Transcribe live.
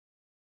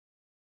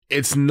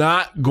it's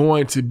not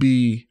going to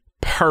be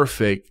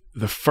perfect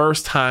the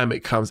first time it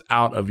comes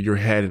out of your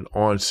head and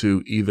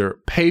onto either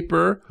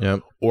paper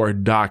or a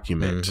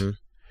document. Mm-hmm.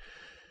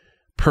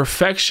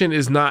 Perfection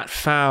is not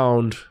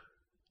found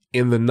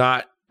in the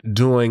not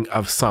doing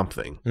of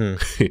something.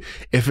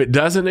 If it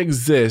doesn't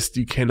exist,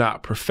 you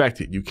cannot perfect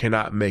it. You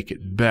cannot make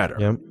it better.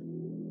 Yep.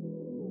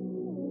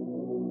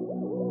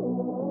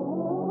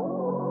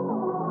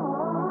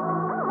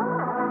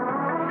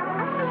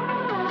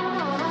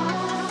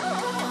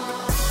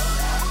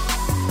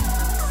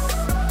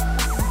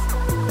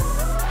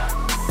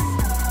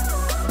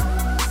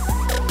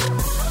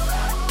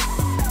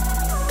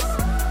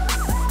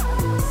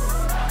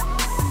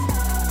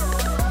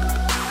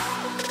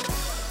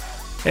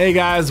 Hey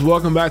guys,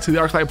 welcome back to the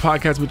Arclight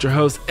Podcast with your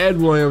hosts Ed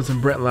Williams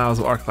and Brent Lyles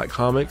of Arclight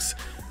Comics.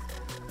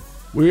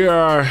 We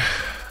are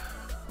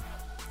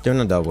doing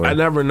a doubler. I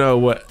never know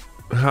what,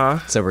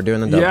 So we're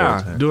doing a doubler.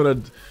 Yeah,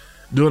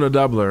 doing a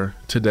doubler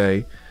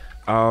today.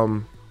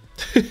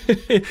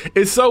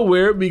 It's so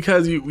weird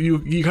because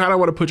you kind of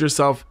want to put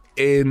yourself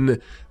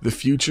in the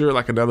future,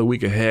 like another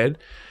week ahead,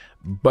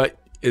 but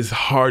it's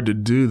hard to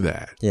do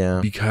that.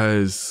 Yeah,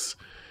 because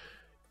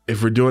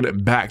if we're doing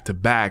it back to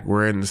back,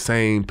 we're in the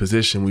same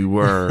position we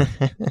were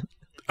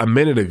a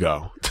minute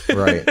ago.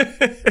 Right.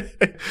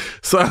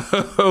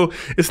 So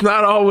it's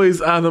not always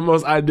the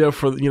most ideal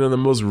for, the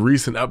most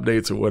recent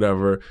updates or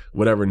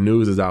whatever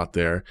news is out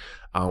there.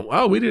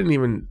 We didn't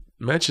even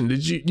mention,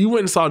 you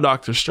went and saw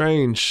Doctor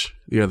Strange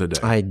the other day?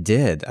 I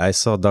did. I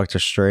saw Doctor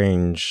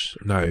Strange.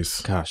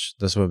 Nice. Gosh,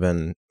 this would have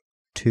been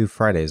 2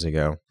 Fridays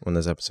ago when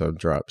this episode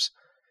drops.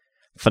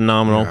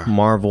 Phenomenal. Yeah.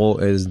 Marvel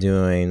is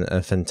doing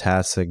a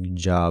fantastic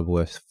job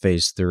with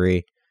Phase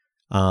 3.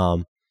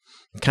 Kind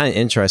of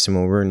interesting,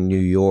 when we were in New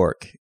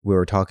York, we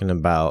were talking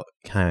about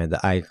kind of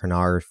the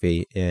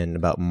iconography and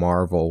about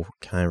Marvel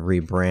kind of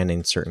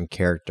rebranding certain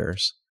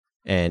characters.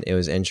 And it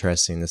was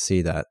interesting to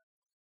see that.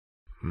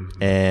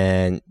 Mm-hmm.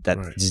 And that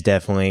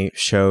definitely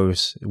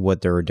shows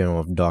what they were doing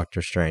with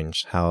Doctor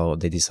Strange, how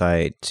they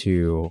decided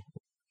to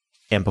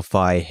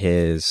amplify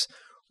his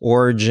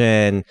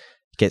origin,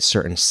 get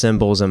certain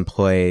symbols in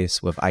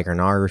place with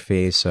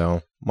iconography.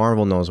 So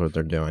Marvel knows what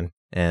they're doing.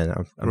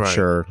 And I'm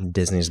sure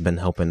Disney's been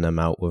helping them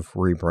out with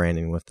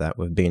rebranding with that,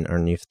 with being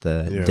underneath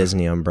the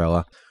Disney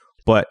umbrella.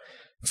 But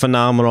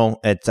phenomenal.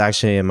 It's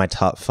actually in my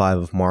top 5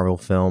 of Marvel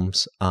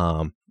films.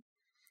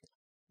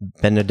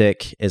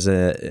 Benedict is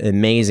an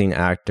amazing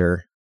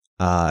actor.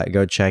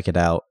 Go check it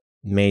out.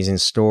 Amazing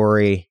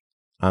story.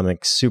 I'm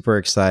super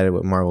excited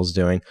what Marvel's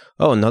doing.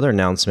 Oh, another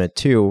announcement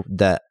too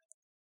that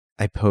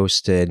I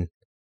posted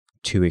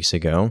 2 weeks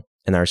ago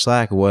in our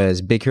Slack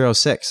was Big Hero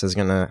 6 is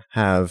going to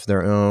have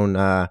their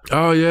own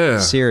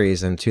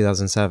series in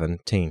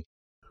 2017.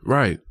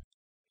 Right.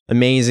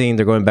 Amazing.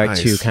 They're going back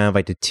to kind of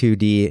like the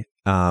 2D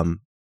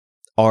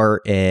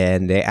art,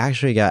 and they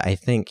actually got, I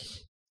think,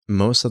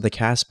 most of the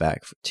cast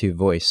back to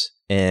voice.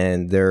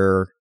 And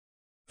their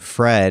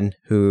Fred,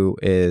 who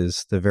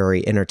is the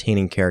very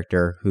entertaining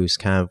character who's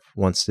kind of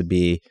wants to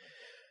be,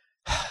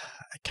 I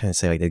kind of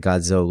say like the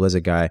Godzilla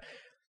lizard guy,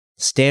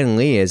 Stan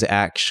Lee is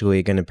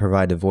actually going to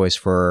provide the voice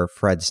for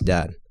Fred's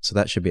dad. So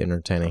that should be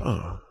entertaining.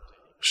 Oh,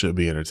 should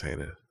be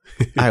entertaining.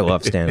 I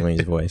love Stan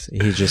Lee's voice.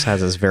 He just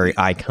has this very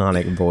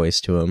iconic voice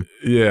to him.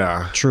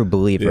 Yeah. True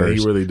believers.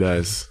 Yeah, he really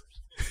does.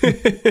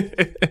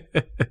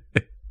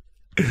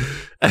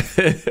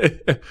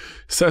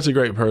 Such a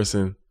great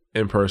person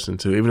in person,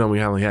 too, even though we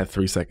only had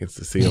 3 seconds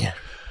to see him. Yeah.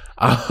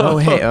 Oh,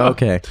 hey,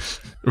 okay.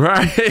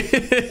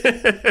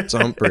 Right.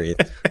 Don't breathe.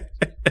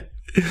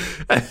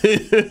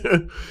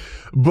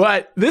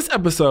 But this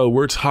episode,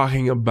 we're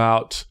talking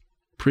about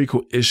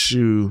prequel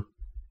issue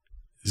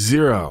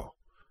 0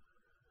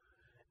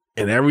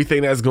 and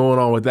everything that's going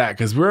on with that,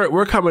 because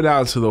we're coming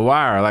down to the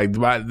wire. Like,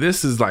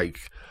 this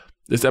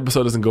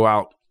episode doesn't go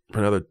out for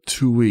another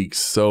 2 weeks,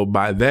 so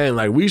by then,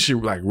 like, we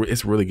should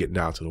it's really getting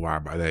down to the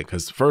wire by then.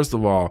 Because first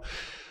of all,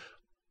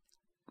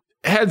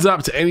 heads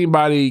up to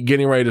anybody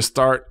getting ready to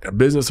start a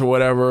business or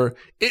whatever,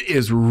 it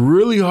is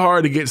really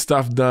hard to get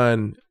stuff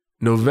done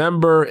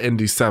November and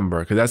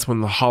December, because that's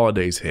when the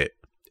holidays hit,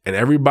 and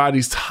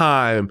everybody's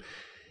time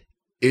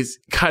is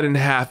cut in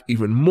half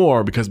even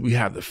more because we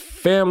have the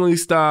family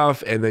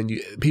stuff, and then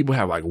people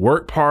have like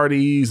work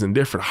parties and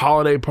different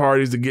holiday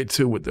parties to get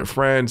to with their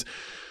friends.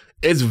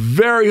 It's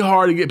very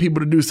hard to get people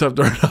to do stuff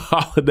during the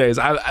holidays.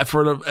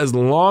 For as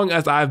long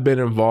as I've been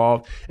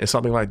involved in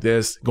something like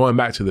this, going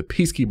back to the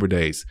Peacekeeper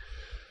days,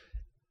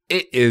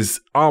 it is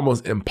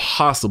almost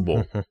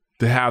impossible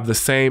to have the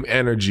same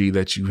energy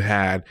that you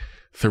had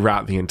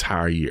throughout the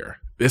entire year.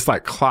 It's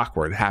like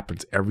clockwork. It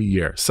happens every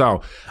year.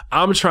 So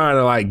I'm trying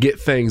to like get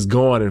things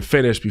going and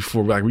finished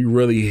before like we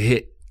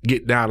really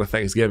get down to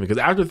Thanksgiving. Because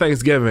after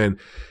Thanksgiving,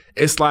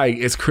 it's like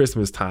it's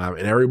Christmas time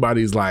and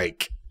everybody's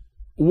like,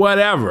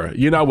 whatever,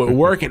 with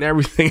work and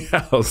everything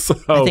else. So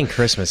I think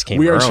Christmas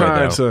came early,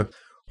 trying though.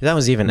 That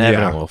was even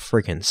evident with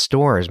freaking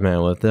stores,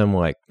 man, with them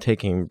like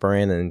taking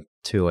Brandon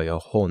to like a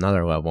whole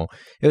nother level.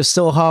 It was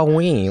still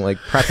Halloween, like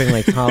prepping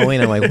like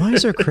Halloween. I'm like, why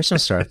is there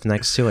Christmas stuff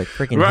next to like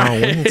freaking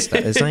Halloween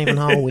stuff? It's not even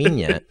Halloween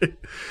yet.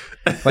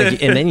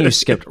 Like, and then you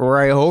skipped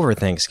right over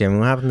Thanksgiving.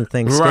 What happened to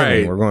Thanksgiving?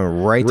 Right. We're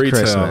going right to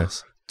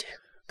Christmas.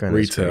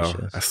 Retail,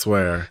 gracious. I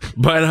swear.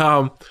 But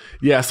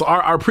so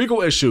our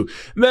prequel issue,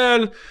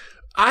 man,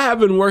 I have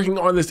been working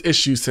on this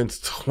issue since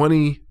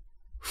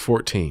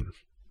 2014.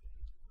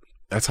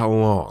 That's how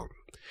long.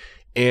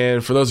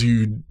 And for those of you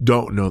who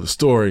don't know the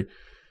story,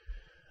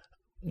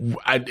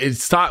 it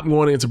stopped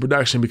going into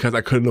production because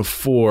I couldn't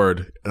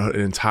afford an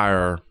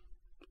entire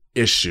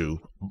issue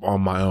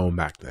on my own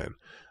back then.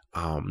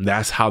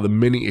 That's how the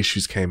mini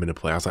issues came into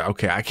play. I was like,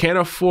 okay, I can't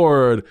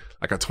afford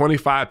like a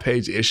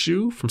 25-page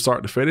issue from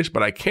start to finish,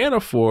 but I can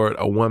afford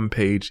a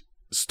 1-page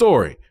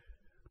story.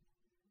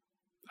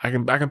 I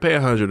can pay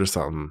 $100 or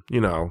something,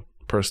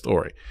 per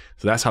story.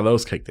 So that's how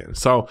those kicked in.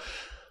 So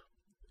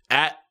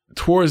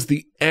towards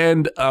the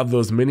end of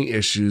those mini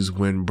issues,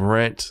 when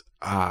Brent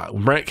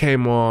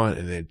came on,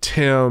 and then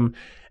Tim,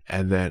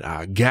 and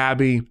then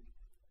Gabby,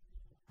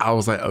 I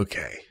was like,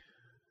 okay.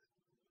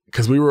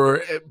 Because we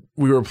were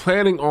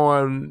planning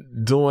on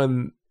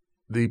doing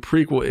the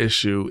prequel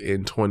issue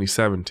in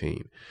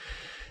 2017.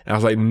 And I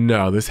was like,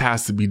 no, this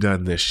has to be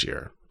done this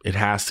year. It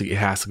has to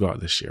go out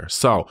this year.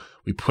 So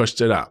we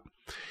pushed it up.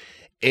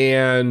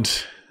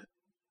 And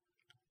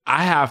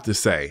I have to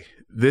say,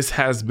 this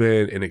has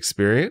been an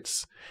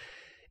experience.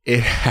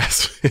 It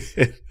has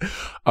been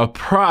a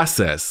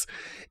process.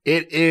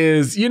 It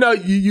is,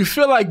 you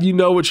feel like you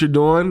know what you're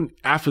doing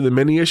after the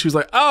mini issues.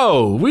 Like,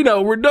 oh, we know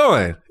what we're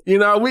doing.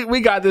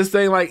 We got this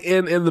thing like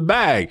in the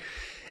bag.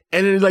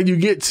 And then like you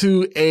get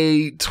to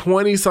a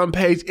 20-some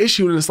page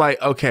issue and it's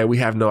like, okay, we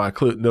have no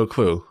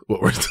clue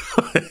what we're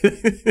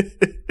doing.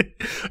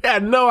 I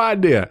had no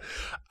idea.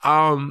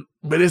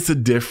 But it's a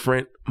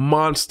different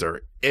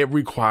monster. It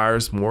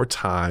requires more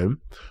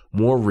time,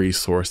 more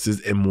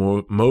resources,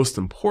 and most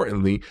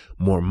importantly,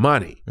 more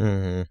money.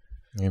 Mm-hmm.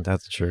 Yeah,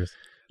 that's the truth.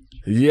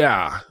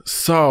 Yeah.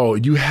 So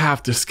you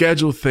have to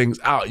schedule things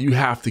out. You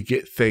have to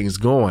get things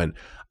going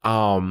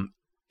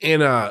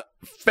in a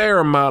fair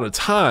amount of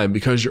time,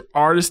 because your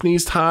artist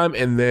needs time.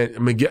 And then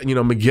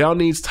Miguel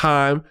needs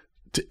time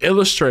to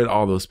illustrate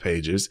all those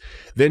pages.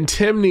 Then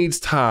Tim needs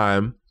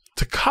time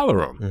to color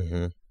them.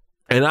 Mm-hmm.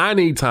 And I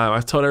need time. I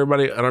told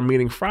everybody at our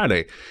meeting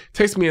Friday, it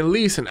takes me at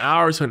least an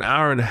hour to an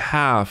hour and a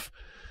half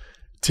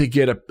to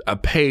get a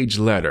page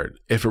lettered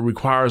if it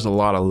requires a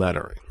lot of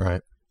lettering.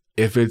 Right.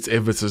 If it's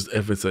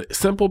a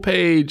simple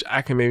page,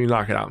 I can maybe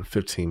knock it out in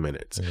 15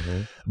 minutes.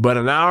 Mm-hmm. But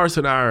an hour to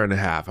an hour and a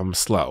half, I'm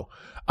slow.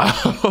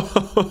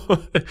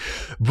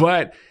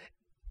 But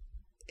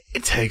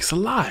it takes a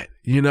lot,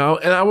 and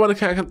I want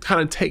to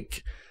kind of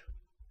take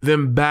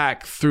them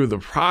back through the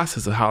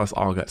process of how this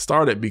all got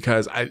started,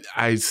 because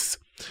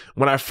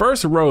when I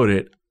first wrote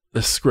it,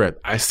 the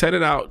script, I sent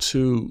it out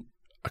to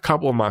a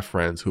couple of my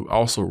friends who've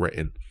also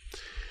written.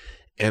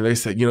 And they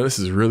said, this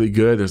is really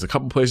good. There's a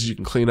couple places you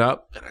can clean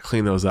up. And I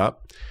cleaned those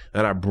up.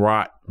 And I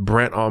brought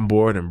Brent on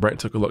board, and Brent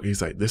took a look.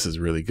 He's like, this is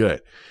really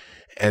good.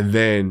 And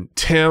then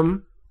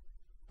Tim,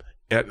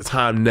 at the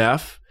time,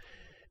 Neff.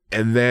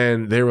 And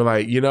then they were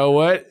like, you know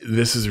what?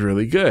 This is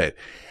really good.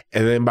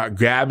 And then about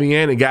Gabby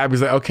in, and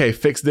Gabby's like, okay,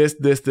 fix this,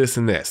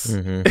 and this.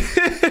 Mm-hmm.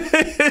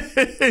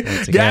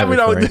 Gabby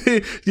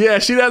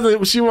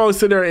she won't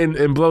sit there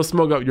and blow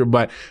smoke up your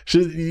butt.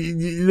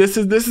 This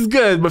is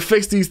good, but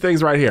fix these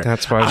things right here.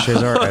 That's why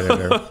she's our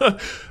editor.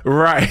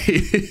 Right.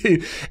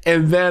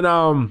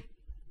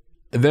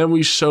 And then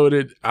we showed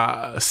it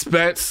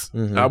Spence.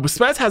 Mm-hmm. But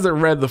Spence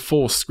hasn't read the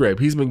full script.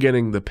 He's been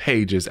getting the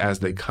pages as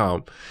they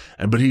come.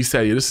 But he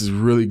said, this is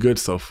really good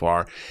so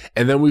far.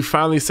 And then we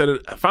finally sent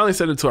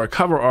it to our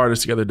cover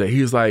artist the other day.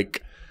 He's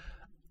like,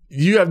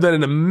 you have done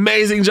an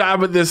amazing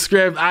job with this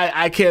script.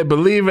 I can't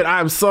believe it.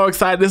 I'm so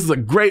excited. This is a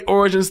great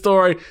origin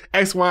story,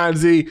 X, Y, and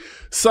Z.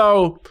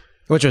 So,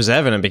 which was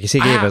evident because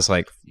he gave us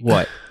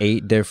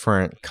 8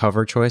 different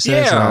cover choices.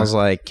 Yeah. And I was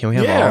like, can we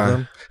have all of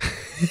them?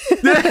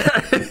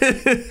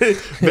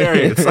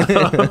 Variants.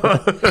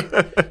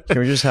 Can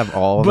we just have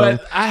all of them?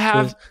 But I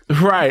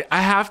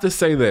have to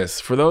say this.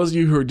 For those of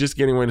you who are just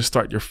getting ready to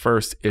start your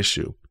first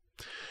issue,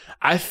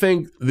 I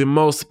think the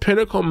most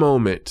pinnacle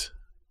moment,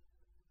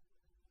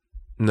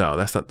 no,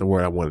 that's not the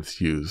word I wanted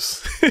to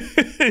use.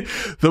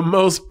 The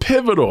most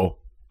pivotal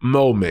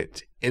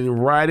moment in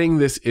writing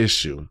this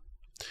issue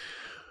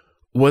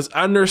was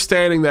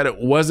understanding that it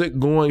wasn't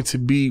going to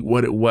be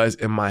what it was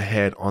in my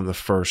head on the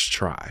first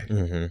try.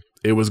 Mm-hmm.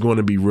 It was going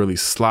to be really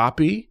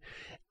sloppy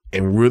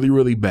and really,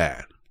 really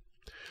bad.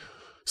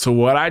 So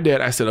what I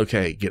did, I said,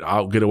 okay, get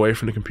away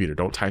from the computer.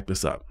 Don't type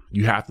this up.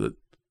 You have to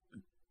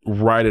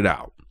write it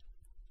out.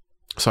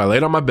 So I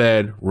laid on my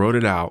bed, wrote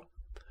it out.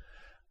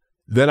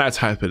 Then I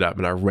typed it up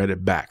and I read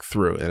it back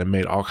through, and I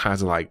made all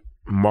kinds of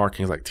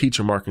markings, like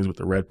teacher markings with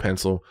the red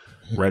pencil,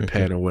 red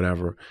pen or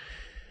whatever.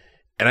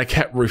 And I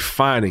kept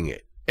refining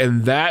it.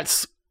 And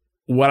that's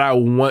what I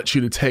want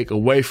you to take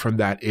away from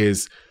that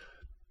is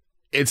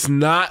it's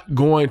not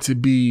going to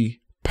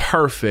be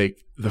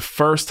perfect the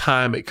first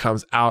time it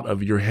comes out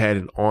of your head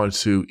and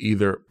onto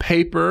either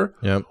paper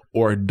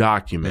or a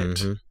document.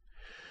 Mm-hmm.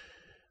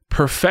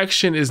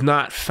 Perfection is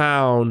not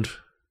found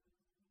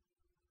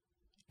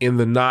in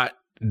the not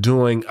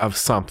doing of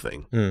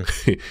something.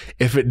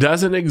 If it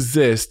doesn't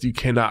exist, you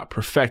cannot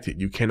perfect it.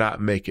 You cannot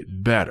make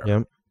it better.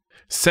 Yep.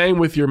 Same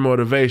with your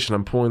motivation.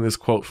 I'm pulling this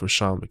quote from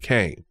Sean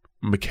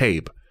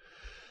McCabe.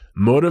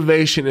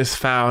 Motivation is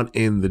found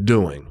in the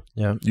doing.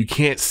 Yep. You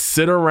can't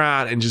sit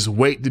around and just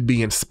wait to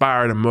be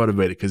inspired and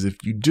motivated, because if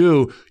you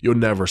do, you'll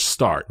never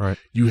start. Right.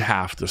 You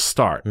have to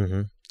start.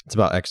 Mm-hmm. It's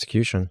about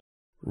execution.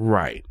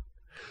 Right.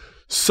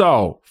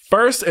 So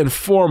first and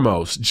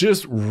foremost,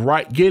 just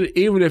get it,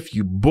 even if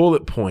you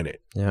bullet point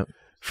it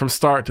from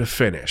start to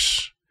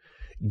finish.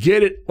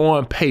 Get it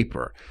on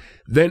paper.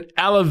 Then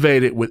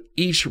elevate it with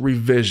each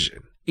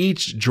revision,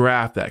 each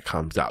draft that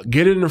comes out.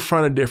 Get it in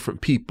front of different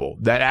people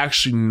that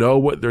actually know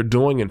what they're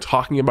doing and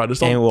talking about.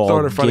 Just don't throw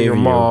it in front of your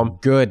mom.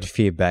 Good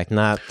feedback,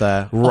 not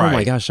the, oh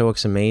my gosh, that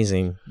looks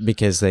amazing,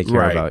 because they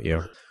care about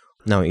you.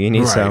 No, you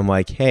need something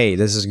like, hey,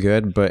 this is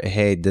good, but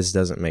hey, this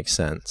doesn't make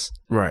sense.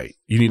 Right.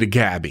 You need a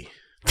Gabby.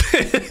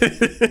 You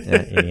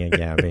need a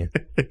Gabby.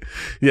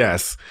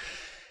 Yes.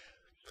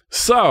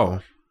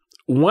 So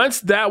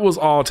once that was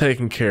all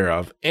taken care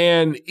of,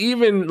 and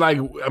even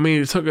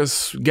it took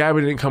us,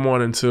 Gabby didn't come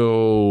on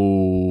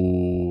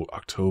until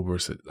October,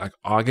 like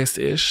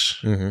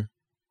August-ish. Mm-hmm.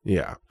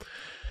 Yeah.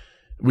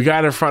 We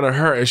got in front of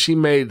her and she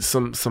made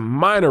some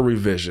minor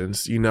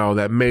revisions,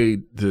 that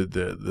made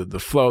the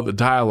flow, the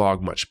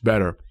dialogue much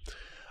better.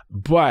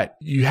 But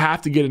you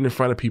have to get it in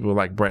front of people,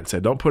 like Brent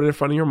said. Don't put it in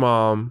front of your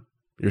mom,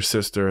 your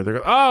sister. They're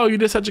going, oh, you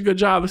did such a good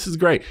job. This is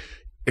great.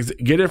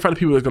 Get it in front of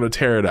people that are going to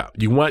tear it up.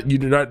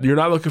 You're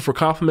not looking for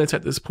compliments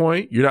at this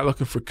point. You're not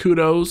looking for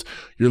kudos.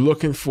 You're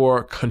looking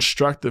for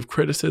constructive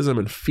criticism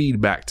and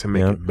feedback to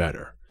make it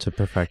better. To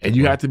perfect it. And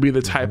you have to be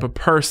the type of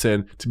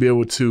person to be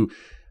able to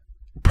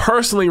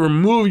personally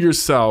remove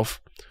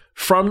yourself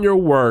from your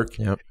work,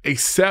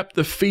 accept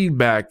the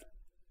feedback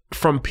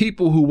from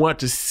people who want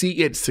to see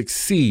it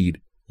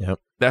succeed.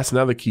 That's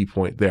another key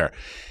point there.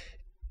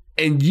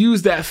 And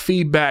use that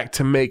feedback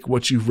to make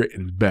what you've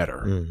written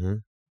better. Mm-hmm.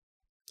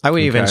 I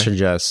would even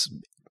suggest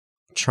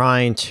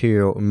trying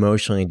to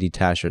emotionally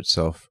detach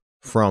yourself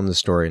from the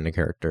story and the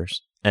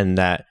characters and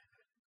that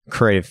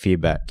creative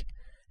feedback.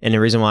 And the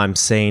reason why I'm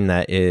saying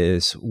that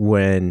is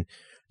when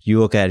you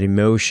look at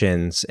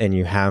emotions and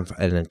you have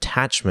an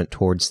attachment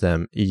towards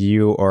them,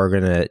 you are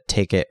going to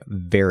take it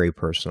very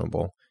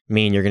personable.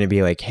 Meaning you're going to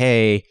be like,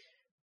 hey,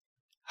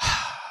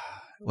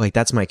 like,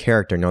 that's my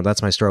character. No,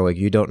 that's my story. Like,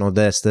 you don't know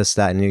this,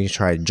 that, and you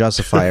try to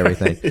justify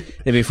everything.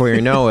 And before you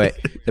know it,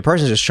 the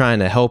person's just trying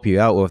to help you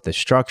out with the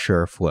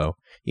structure or flow.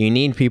 You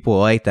need people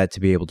like that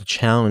to be able to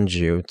challenge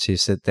you to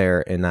sit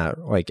there and not,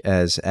 like,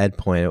 as Ed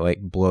pointed, like,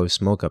 blow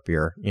smoke up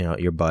your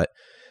butt,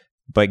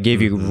 but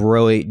give you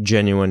really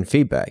genuine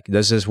feedback.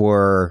 This is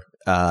where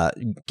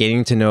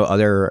getting to know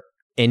other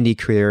indie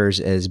creators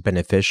is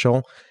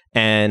beneficial.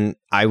 And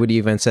I would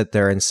even sit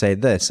there and say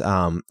this.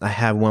 I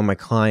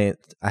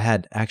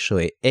had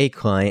actually a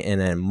client, and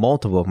then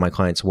multiple of my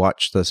clients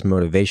watch this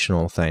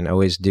motivational thing. I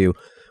always do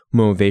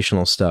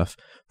motivational stuff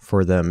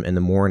for them in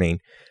the morning.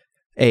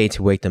 A,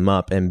 to wake them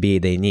up, and B,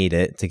 they need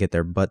it to get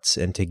their butts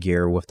into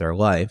gear with their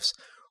lives.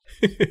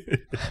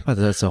 But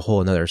that's a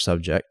whole nother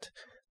subject.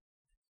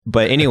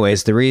 But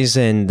anyways, the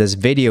reason this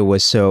video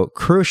was so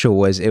crucial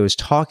was it was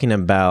talking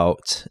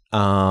about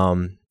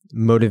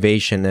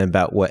motivation, and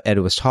about what Ed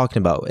was talking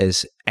about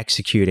is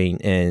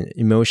executing and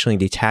emotionally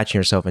detaching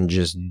yourself and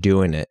just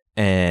doing it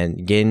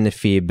and getting the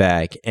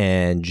feedback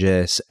and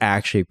just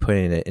actually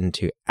putting it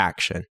into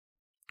action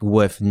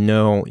with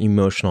no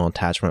emotional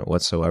attachment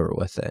whatsoever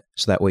with it.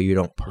 So that way you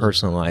don't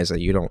personalize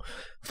it. You don't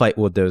fight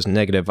with those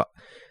negative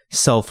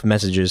self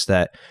messages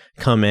that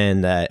come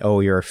in that, oh,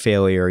 you're a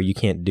failure, you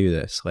can't do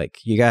this. Like,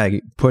 you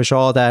gotta push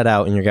all that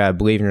out, and you gotta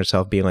believe in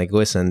yourself, being like,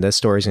 listen, this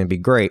story's gonna be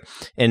great.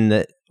 And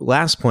the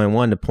last point I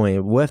wanted to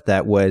point with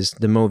that was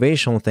the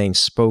motivational thing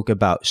spoke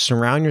about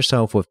surround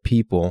yourself with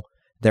people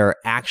that are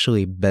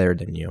actually better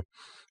than you.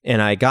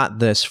 And I got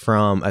this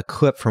from a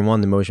clip from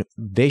one of the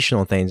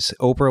motivational things.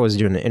 Oprah was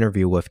doing an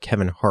interview with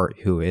Kevin Hart,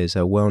 who is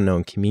a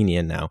well-known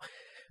comedian now.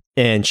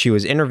 And she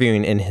was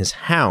interviewing in his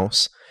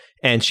house.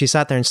 And she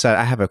sat there and said,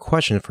 I have a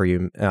question for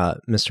you,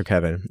 Mr.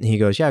 Kevin. And he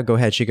goes, yeah, go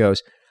ahead. She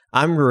goes,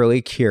 I'm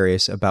really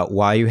curious about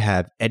why you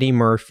have Eddie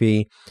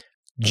Murphy,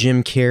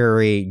 Jim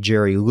Carrey,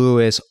 Jerry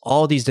Lewis,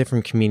 all these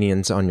different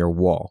comedians on your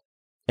wall.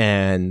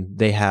 And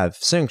they have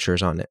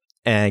signatures on it.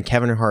 And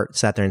Kevin Hart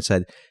sat there and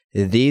said,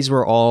 these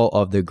were all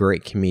of the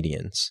great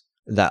comedians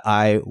that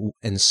I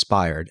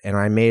inspired. And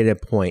I made it a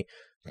point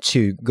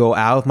to go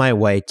out of my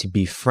way to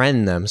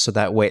befriend them, so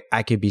that way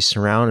I could be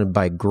surrounded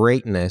by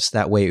greatness.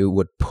 That way it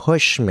would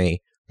push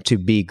me to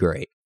be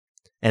great.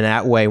 And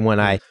that way, when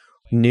I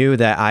knew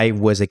that I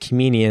was a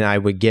comedian, I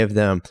would give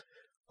them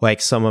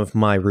like some of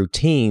my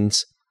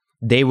routines.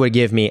 They would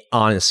give me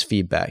honest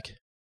feedback.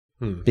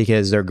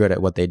 because they're good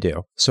at what they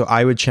do. So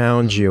I would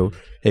challenge you,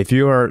 if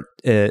you are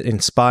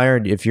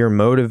inspired, if you're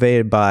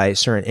motivated by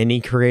certain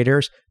indie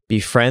creators,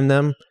 befriend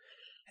them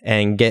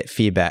and get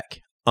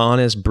feedback,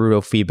 honest,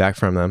 brutal feedback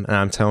from them. And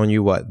I'm telling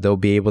you what, they'll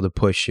be able to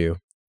push you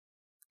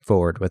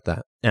forward with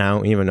that. And I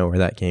don't even know where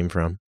that came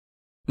from.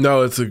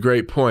 No, it's a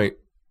great point.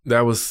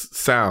 That was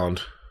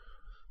sound.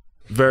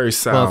 Very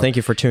sound. Well, thank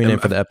you for tuning in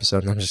for the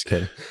episode. I'm just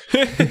kidding.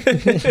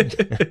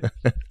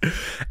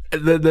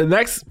 The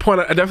next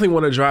point I definitely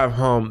want to drive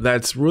home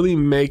that's really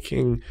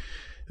making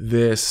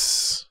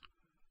this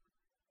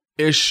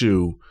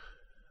issue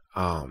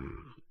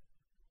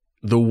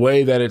the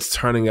way that it's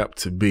turning up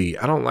to be.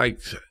 I don't like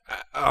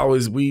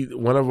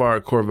one of our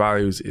core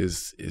values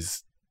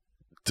is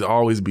to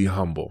always be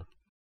humble.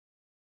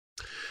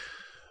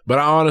 But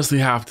I honestly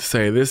have to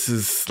say, this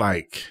is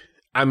like,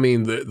 I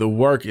mean, the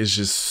work is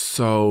just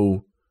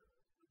so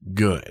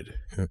good.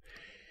 Yeah.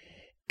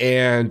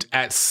 And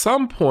at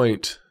some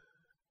point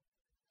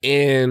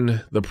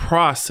in the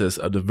process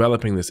of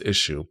developing this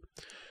issue,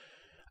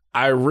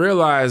 I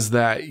realized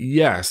that,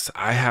 yes,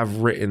 I have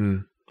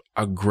written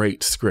a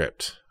great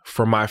script.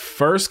 For my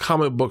first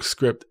comic book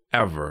script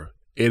ever,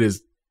 it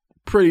is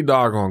pretty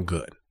doggone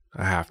good,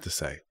 I have to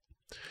say.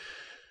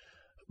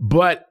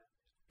 But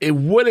it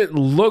wouldn't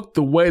look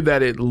the way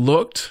that it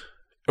looked,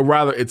 or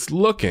rather it's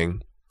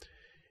looking,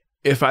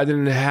 if I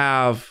didn't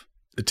have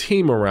a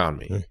team around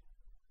me.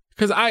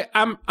 Because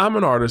I'm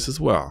an artist as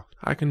well.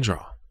 I can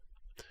draw.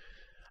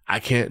 I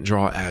can't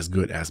draw as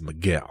good as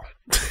Miguel.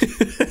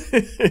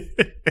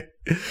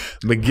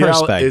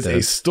 Miguel is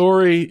a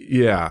story,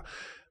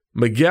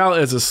 Miguel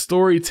is a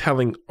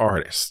storytelling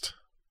artist.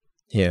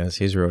 Yes,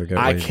 he's really good.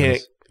 I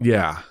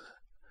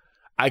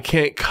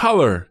can't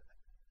color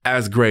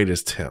as great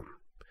as Tim.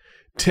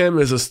 Tim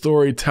is a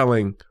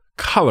storytelling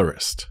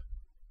colorist.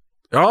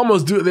 They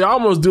almost do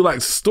like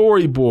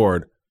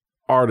storyboard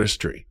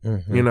artistry,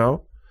 you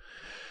know?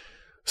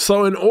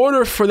 So in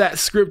order for that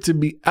script to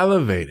be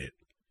elevated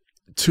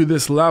to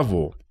this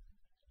level,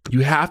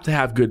 you have to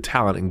have good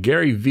talent. And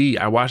Gary Vee,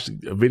 I watched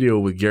a video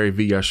with Gary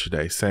Vee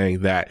yesterday saying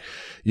that,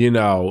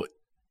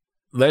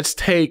 let's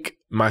take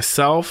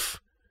myself,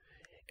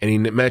 and he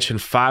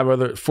mentioned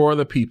four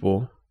other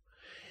people.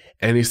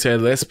 And he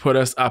said, let's put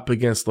us up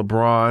against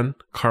LeBron,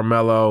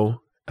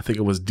 Carmelo, I think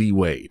it was D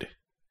Wade.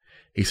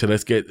 He said,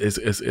 let's get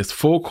it's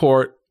full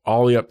court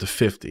all the way up to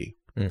 50.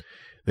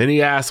 Then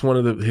he asked one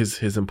of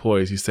his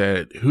employees, he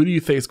said, who do you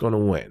think is going to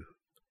win?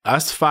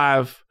 Us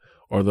five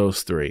or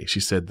those three? She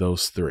said,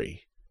 those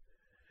three.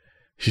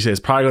 She said, it's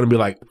probably going to be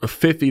like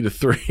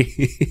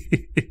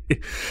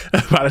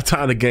 50-3 by the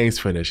time the game's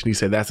finished. And he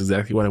said, that's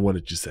exactly what I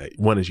wanted you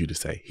to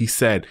say. He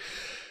said,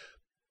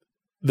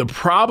 the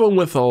problem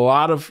with a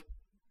lot of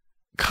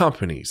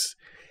companies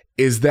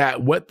is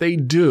that what they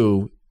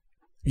do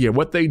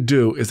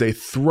is they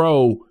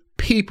throw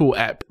people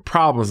at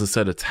problems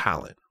instead of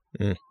talent.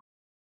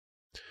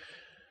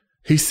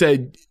 He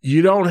said,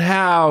 you don't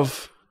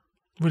have,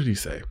 what did he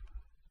say?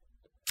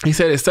 He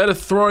said, instead of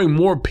throwing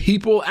more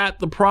people at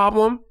the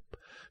problem,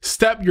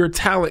 step your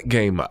talent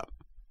game up.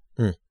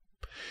 And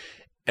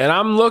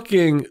I'm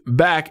looking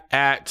back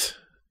at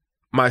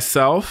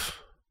myself,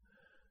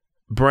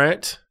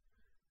 Brent,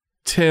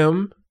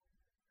 Tim,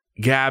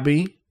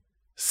 Gabby,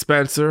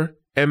 Spencer,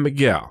 and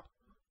Miguel.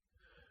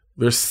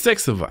 There's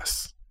 6 of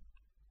us.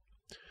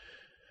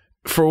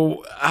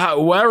 For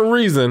whatever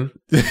reason,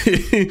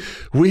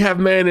 we have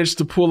managed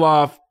to pull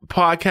off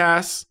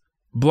podcasts,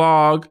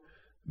 blog,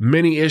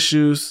 mini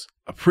issues,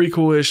 a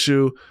prequel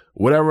issue,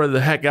 whatever the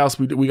heck else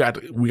we got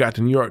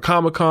to New York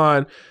Comic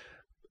Con.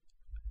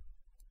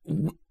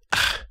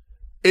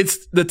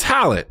 It's the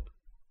talent.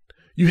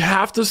 You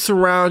have to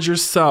surround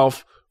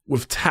yourself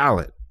with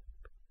talent.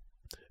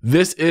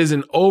 This is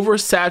an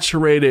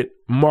oversaturated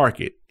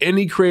market.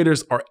 Indie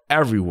creators are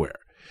everywhere.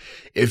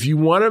 If you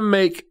want to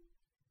make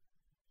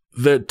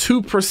the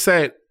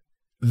 2%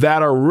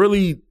 that are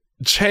really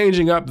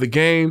changing up the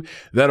game,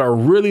 that are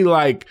really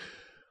like,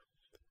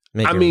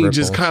 ripples.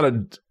 Just kind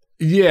of,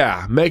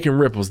 making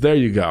ripples. There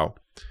you go.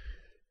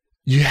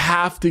 You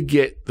have to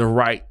get the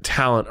right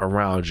talent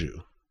around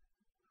you.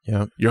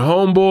 Yeah. Your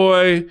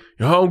homeboy,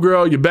 your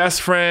homegirl, your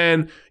best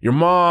friend, your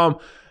mom.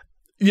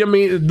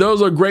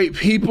 Those are great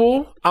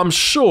people, I'm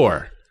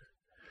sure.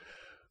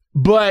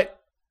 But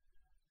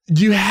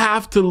you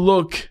have to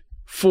look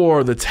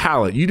for the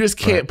talent. You just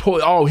can't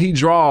pull, he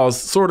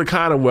draws sort of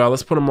kind of well,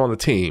 let's put him on the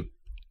team.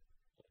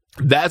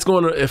 That's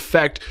going to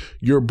affect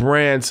your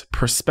brand's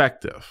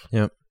perspective.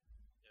 Yep.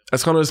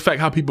 That's going to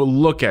affect how people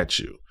look at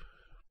you.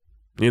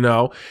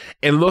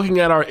 And looking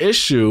at our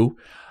issue,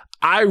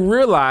 I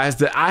realized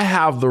that I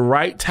have the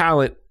right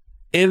talent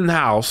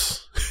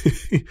in-house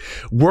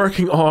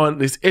working on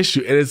this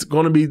issue, and it's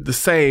going to be the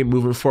same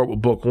moving forward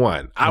with book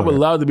 1. I would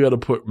love to be able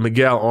to put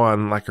Miguel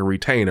on like a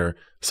retainer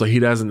so he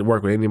doesn't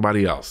work with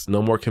anybody else.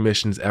 No more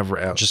commissions ever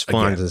else. Just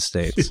fly to the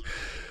States.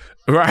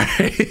 Right.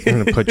 I'm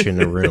going to put you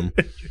in a room.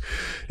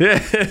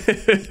 Yeah.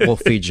 We'll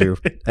feed you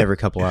every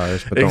couple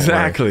hours, but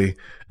don't worry.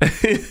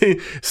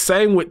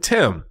 Same with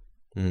Tim.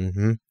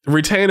 Mm-hmm.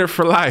 Retainer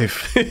for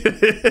life.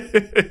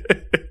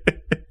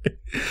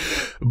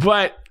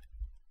 But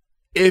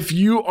if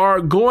you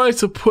are going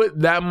to put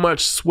that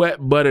much sweat,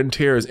 blood, and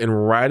tears in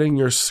writing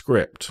your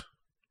script,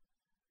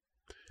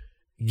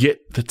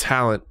 get the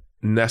talent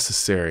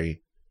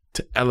necessary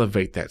to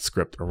elevate that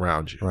script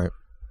around you. Right.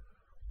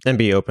 And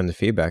be open to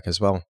feedback as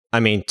well. I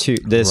mean,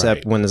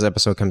 when this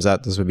episode comes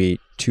out, this would be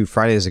 2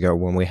 Fridays ago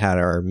when we had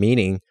our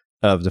meeting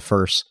of the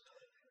first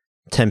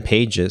 10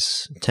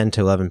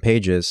 to 11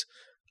 pages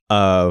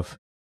of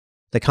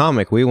the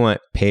comic. We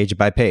went page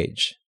by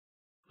page.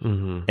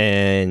 Mm-hmm.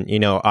 And,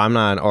 I'm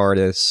not an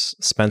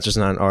artist. Spencer's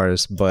not an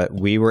artist, but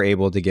we were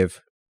able to give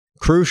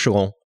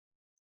crucial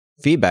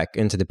feedback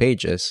into the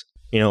pages.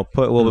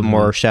 Put a little bit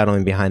more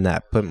shadowing behind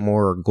that, put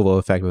more glow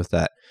effect with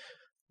that.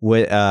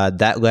 With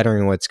that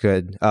lettering, what's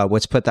good?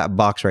 Let's put that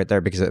box right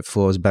there because it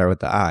flows better with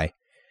the eye.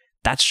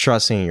 That's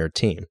trusting your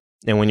team.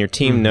 And when your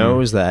team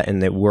knows that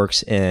and it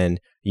works in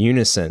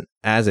unison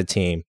as a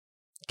team,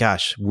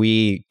 gosh,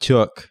 we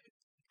took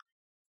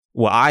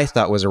what I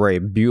thought was a very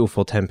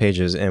beautiful 10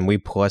 pages and we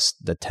plussed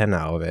the 10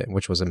 out of it,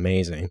 which was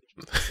amazing.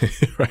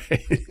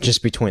 Right.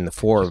 Just between the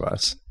 4 of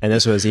us. And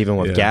this was even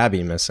with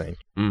Gabby missing.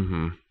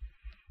 Mm-hmm.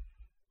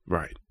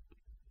 Right.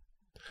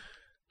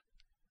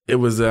 It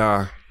was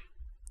fun.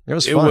 It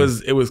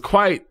was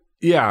quite,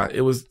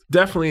 it was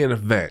definitely an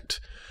event.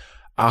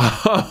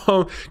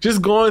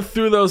 Just going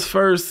through those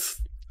first,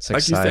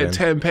 like you said,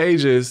 10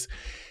 pages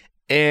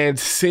and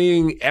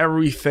seeing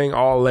everything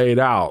all laid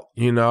out,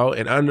 and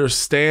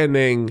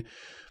understanding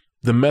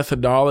the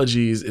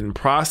methodologies and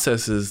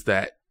processes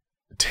that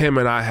Tim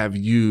and I have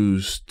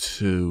used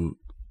to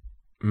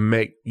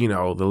make,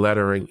 the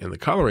lettering and the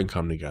coloring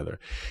come together.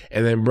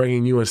 And then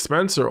bringing you and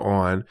Spencer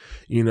on,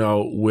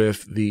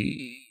 with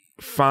the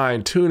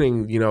fine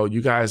tuning,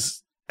 you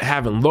guys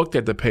haven't looked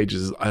at the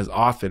pages as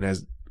often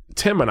as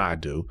Tim and I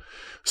do.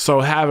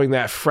 So having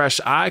that fresh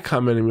eye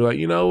come in and be like,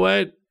 you know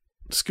what?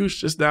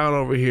 Scooch this down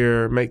over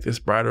here, make this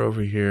brighter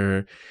over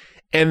here.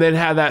 And then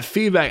have that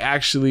feedback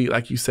actually,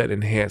 like you said,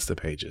 enhance the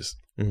pages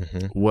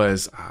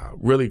was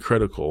really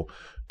critical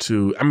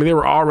to, they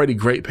were already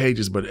great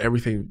pages, but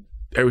every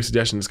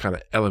suggestion just kind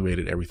of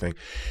elevated everything.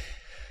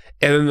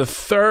 And then the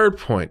third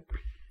point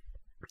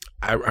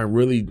I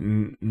really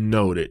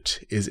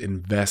noted is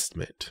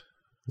investment.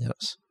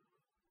 Yes.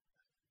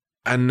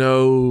 I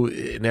know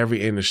in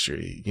every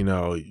industry, you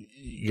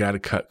got to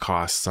cut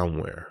costs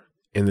somewhere,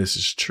 and this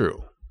is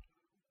true.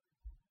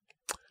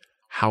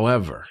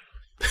 However,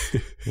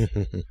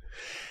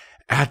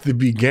 at the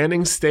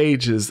beginning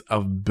stages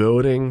of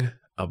building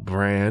a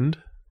brand,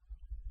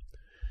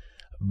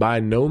 by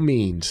no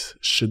means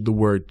should the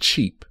word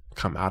cheap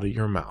come out of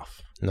your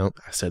mouth. Nope.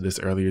 I said this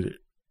earlier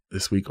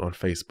this week on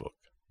Facebook.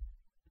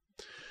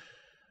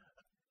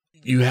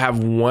 You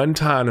have one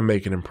time to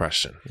make an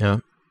impression. Yeah.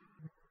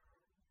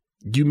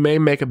 You may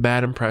make a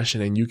bad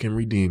impression and you can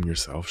redeem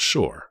yourself,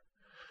 sure.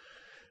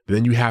 But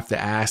then you have to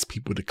ask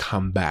people to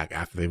come back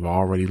after they've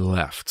already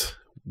left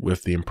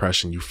with the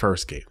impression you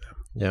first gave them.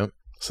 Yep.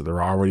 So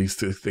they're already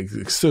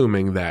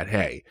assuming that,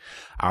 hey,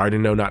 I already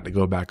know not to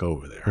go back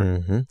over there.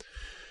 Mm-hmm.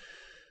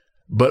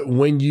 But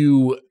when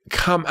you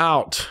come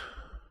out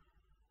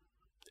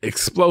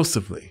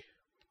explosively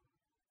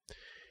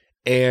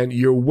and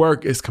your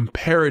work is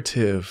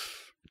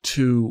comparative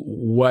to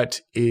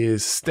what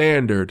is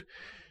standard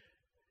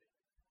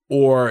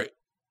or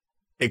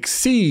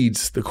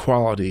exceeds the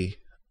quality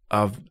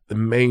of the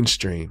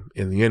mainstream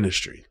in the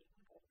industry,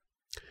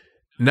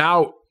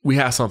 now we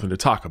have something to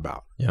talk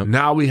about. Yep.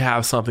 Now we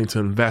have something to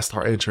invest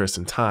our interest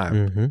and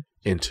time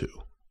into.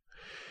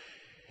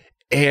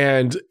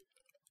 And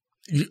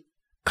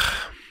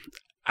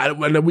I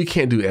know we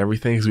can't do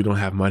everything because we don't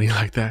have money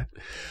like that.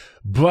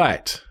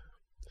 But,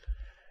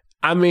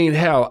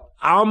 hell,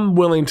 I'm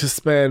willing to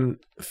spend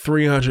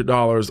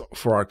 $300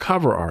 for our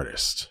cover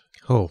artist.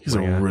 Oh, he's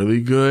a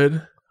really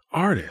good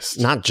artist.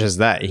 Not just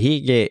that.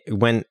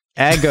 When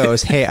Ed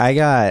goes,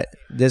 hey,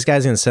 this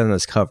guy's going to send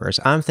us covers.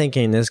 I'm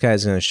thinking this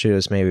guy's going to shoot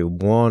us maybe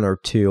 1 or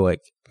 2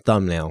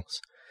 thumbnails.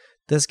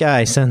 This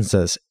guy sends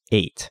us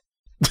 8.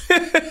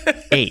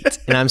 8.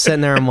 And I'm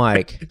sitting there, I'm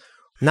like,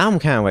 now I'm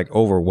kind of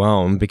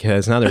overwhelmed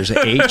because now there's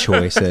 8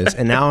 choices.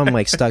 And now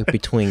I'm stuck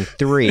between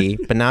 3,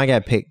 but now I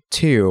got to pick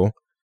 2.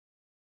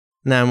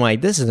 Now I'm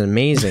like, this is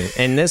amazing.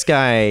 And this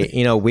guy,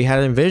 we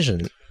had a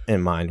vision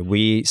in mind.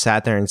 We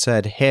sat there and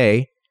said,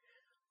 hey,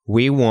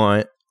 we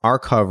want our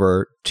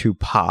cover to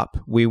pop.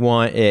 We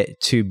want it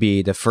to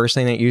be the first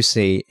thing that you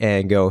see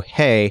and go,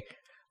 hey,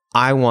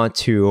 I want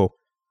to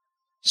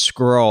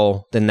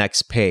scroll the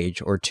next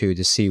page or 2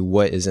 to see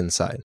what is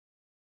inside.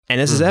 And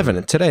this is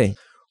evident today.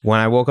 When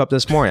I woke up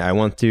this morning, I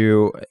went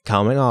through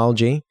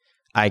Comixology.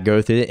 I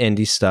go through the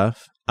indie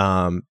stuff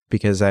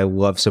because I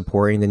love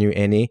supporting the new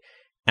indie.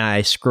 And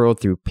I scrolled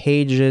through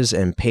pages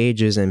and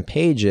pages and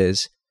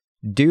pages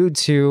due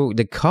to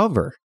the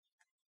cover.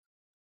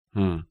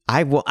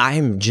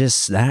 I'm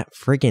just that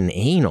freaking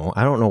anal.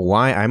 I don't know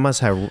why. I must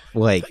have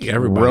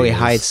really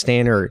high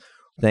standard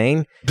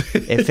thing,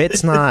 if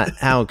it's not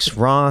Alex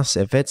Ross,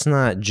 if it's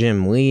not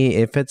Jim Lee,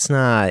 if it's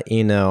not,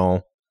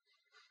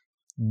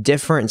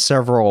 different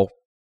several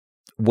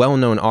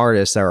well-known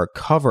artists that are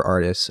cover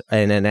artists,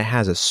 and then it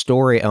has a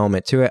story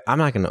element to it, I'm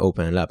not going to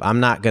open it up. I'm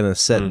not going to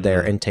sit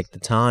there and take the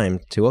time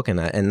to look at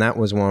that. And that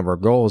was one of our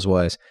goals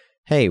was,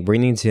 hey, we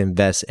need to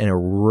invest in a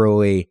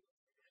really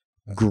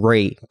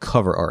great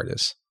cover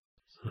artist.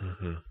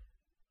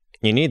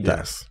 You need that.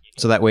 Yes.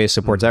 So that way it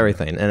supports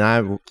everything.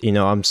 And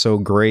I'm so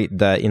great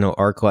that,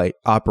 ArcLight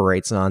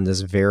operates on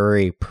this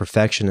very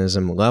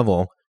perfectionism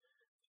level,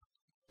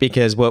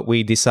 because what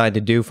we decide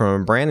to do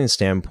from a branding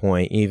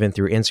standpoint, even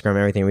through Instagram,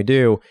 everything we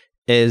do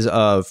is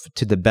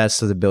to the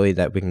best of the ability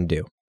that we can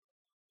do.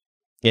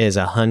 It is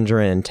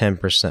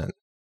 110%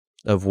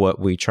 of what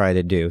we try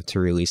to do to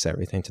release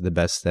everything to the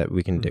best that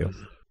we can do.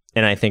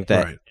 And I think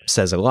that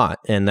says a lot.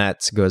 And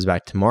that goes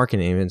back to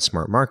marketing and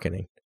smart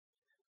marketing.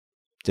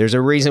 There's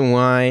a reason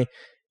why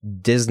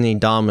Disney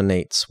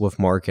dominates with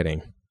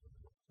marketing,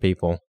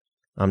 people.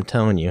 I'm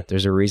telling you,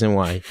 there's a reason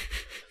why.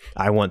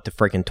 I went to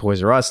freaking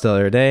Toys R Us the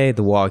other day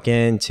to walk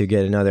in to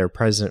get another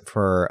present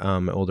for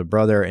my older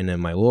brother and then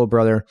my little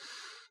brother.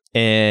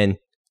 And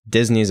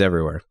Disney's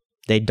everywhere.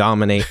 They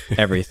dominate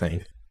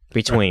everything.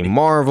 Between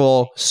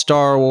Marvel,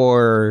 Star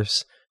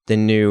Wars, the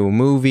new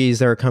movies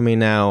that are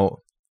coming out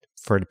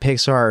for the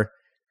Pixar,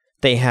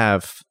 they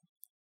have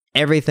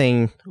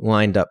everything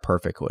lined up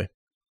perfectly.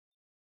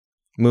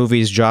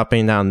 Movies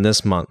dropping down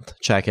this month.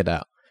 Check it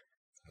out.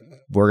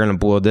 We're going to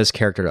blow this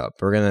character up.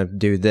 We're going to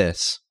do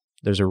this.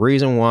 There's a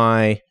reason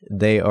why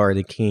they are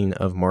the king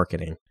of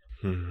marketing.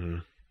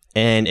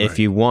 And if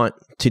you want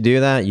to do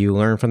that, you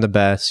learn from the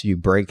best, you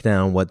break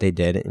down what they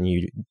did, and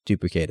you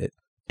duplicate it.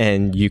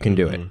 And you can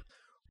do it.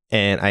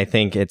 And I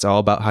think it's all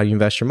about how you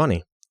invest your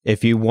money.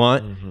 If you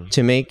want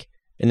to make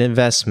an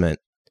investment,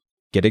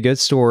 get a good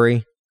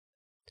story,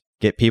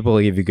 get people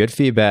to give you good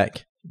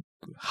feedback,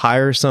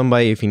 hire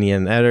somebody if you need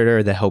an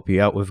editor to help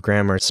you out with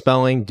grammar and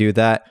spelling, do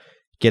that.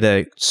 Get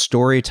a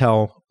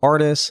storytell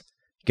artist,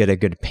 get a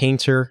good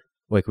painter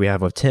like we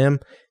have with Tim,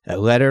 a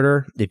lead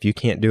editor. If you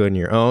can't do it on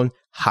your own,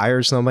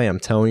 hire somebody. I'm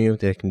telling you,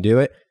 they can do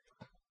it.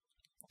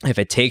 If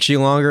it takes you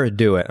longer,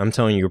 do it. I'm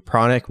telling you, your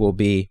product will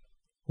be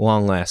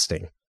long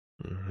lasting.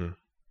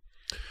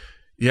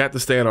 You have to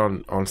stand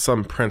on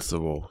some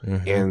principle.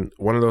 And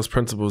one of those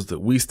principles that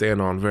we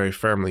stand on very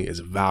firmly is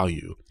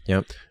value.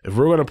 Yep. If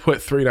we're going to put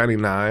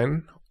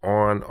 $3.99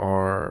 on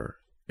our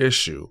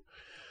issue,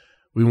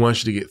 we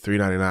want you to get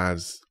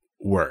 $3.99's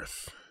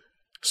worth.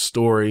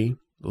 Story,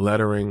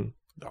 lettering,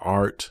 the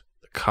art,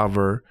 the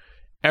cover,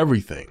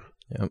 everything.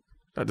 Yep.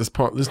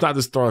 It's not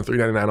just throwing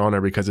 $3.99 on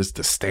there because it's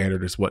the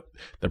standard, it's what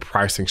the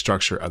pricing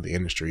structure of the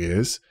industry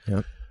is.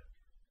 Yep.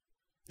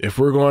 If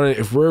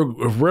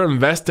we're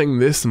investing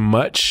this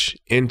much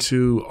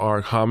into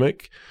our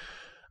comic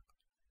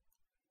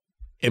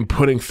and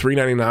putting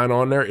 $3.99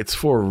 on there, it's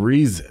for a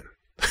reason.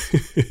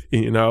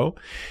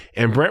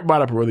 And Brent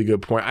brought up a really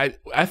good point.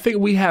 I think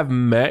we have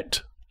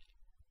met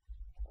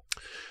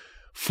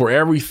for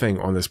everything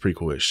on this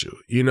prequel issue.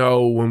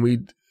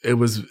 It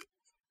was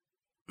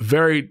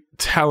very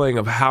telling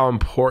of how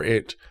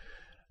important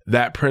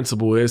that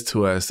principle is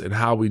to us and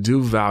how we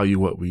do value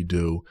what we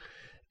do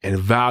and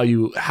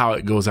value how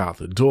it goes out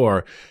the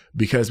door,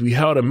 because we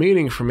held a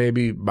meeting for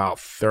maybe about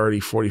 30,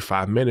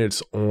 45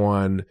 minutes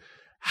on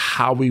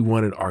how we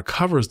wanted our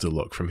covers to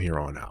look from here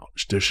on out.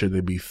 Should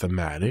they be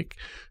thematic?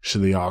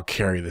 Should they all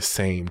carry the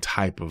same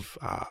type of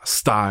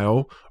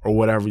style or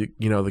whatever,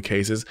 the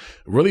case is? It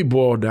really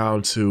boiled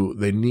down to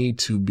they need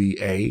to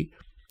be A,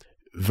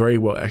 very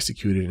well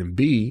executed, and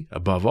B,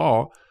 above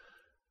all,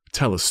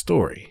 tell a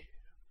story.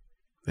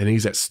 There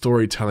needs that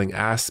storytelling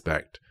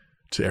aspect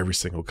to every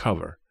single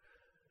cover.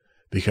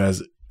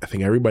 Because I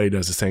think everybody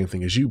does the same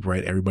thing as you,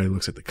 Brent. Everybody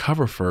looks at the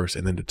cover first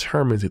and then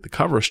determines if the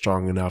cover is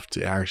strong enough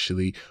to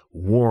actually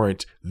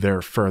warrant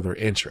their further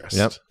interest.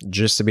 Yep.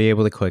 Just to be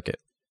able to click it.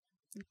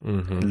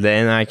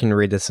 Then I can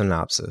read the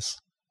synopsis.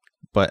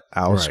 But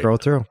I'll scroll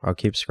through. I'll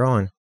keep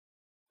scrolling.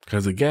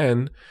 Because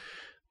again,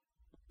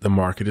 the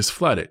market is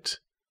flooded.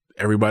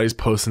 Everybody's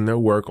posting their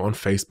work on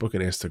Facebook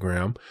and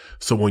Instagram.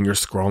 So when you're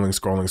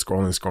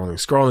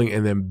scrolling,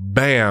 and then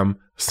bam,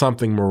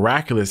 something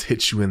miraculous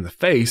hits you in the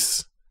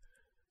face,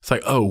 it's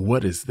like, oh,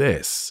 what is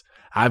this?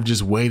 I've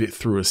just waded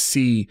through a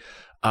sea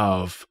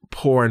of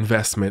poor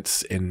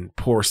investments and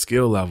poor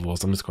skill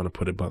levels. I'm just going to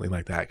put it bluntly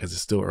like that because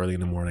it's still early in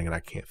the morning and I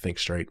can't think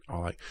straight.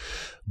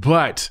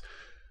 But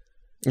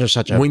you're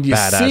such a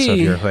badass of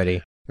your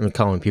hoodie. I'm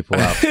calling people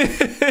out.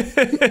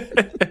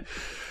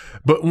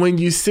 But when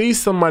you see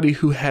somebody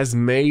who has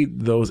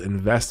made those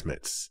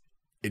investments,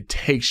 it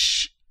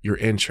takes your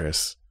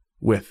interest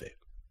with it,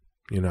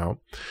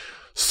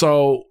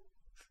 So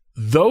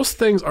those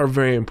things are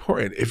very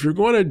important. If you're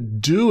going to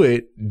do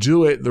it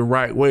the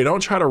right way. Don't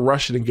try to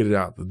rush it and get it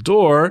out the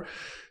door.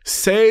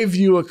 Save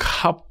you a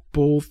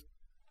couple,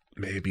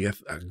 maybe a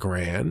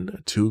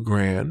grand,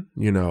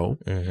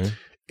 $2,000,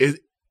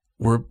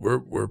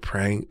 We're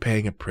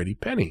paying a pretty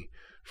penny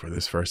for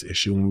this first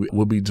issue. And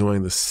we'll be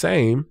doing the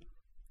same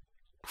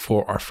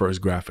for our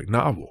first graphic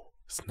novel.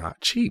 It's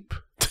not cheap.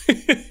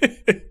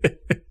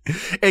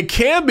 It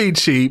can be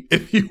cheap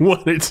if you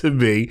want it to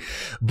be,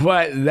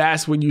 but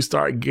that's when you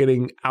start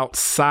getting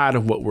outside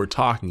of what we're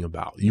talking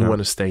about. You want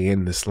to stay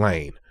in this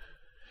lane.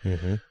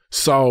 Mm-hmm.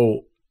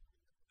 So,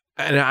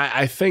 and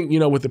I think,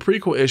 with the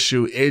prequel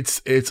issue, it's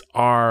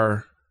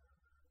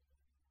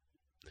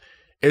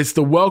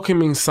the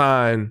welcoming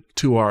sign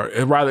to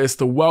it's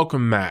the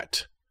welcome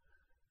mat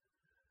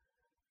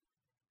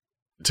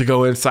to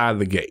go inside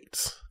the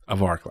gates of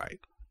Arclight.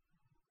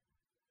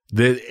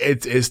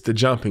 It's the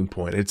jumping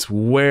point. It's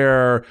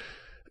where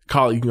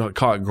you can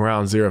call it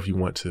ground zero if you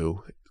want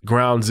to.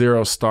 Ground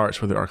zero starts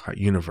for the Arclight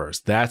universe.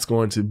 That's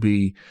going to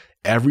be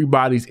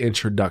everybody's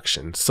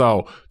introduction.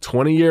 So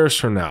 20 years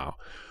from now,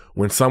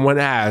 when someone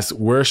asks,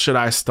 where should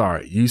I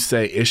start? You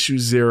say issue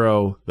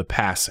 0, The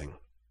Passing.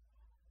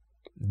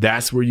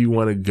 That's where you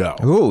want to go.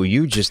 Oh,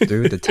 you just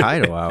threw the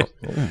title out.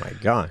 Oh my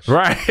gosh.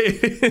 Right.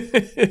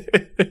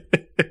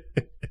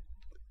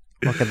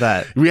 Look at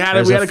that. We had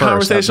a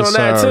conversation on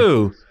that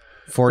too.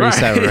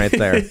 47 right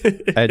there.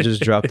 I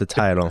just dropped the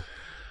title.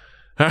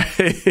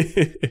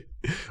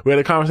 We had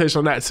a conversation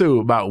on that too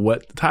about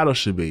what the title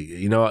should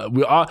be.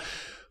 We all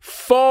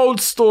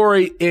fold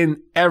story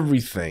in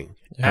everything.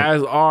 Yep.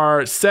 As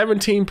our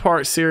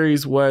 17-part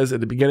series was at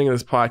the beginning of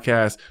this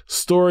podcast,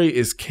 story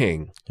is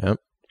king. Yep.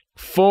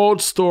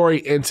 Fold story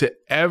into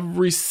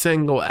every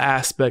single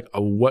aspect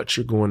of what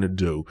you're going to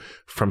do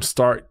from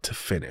start to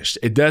finish.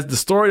 The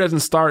story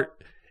doesn't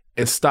start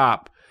and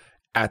stop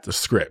at the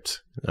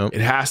script. Nope.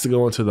 It has to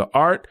go into the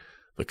art,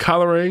 the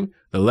coloring,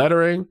 the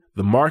lettering,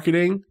 the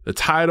marketing, the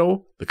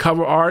title, the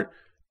cover art,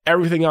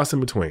 everything else in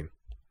between.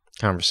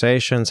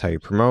 Conversations, how you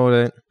promote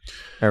it,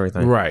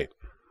 everything. Right.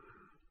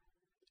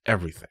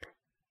 Everything.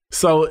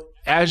 So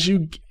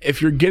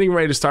if you're getting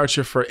ready to start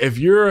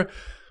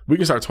we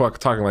can start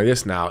talking like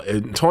this now.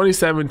 In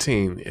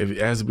 2017,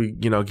 as we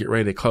get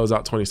ready to close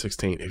out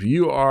 2016, if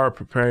you are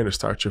preparing to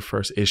start your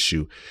first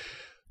issue,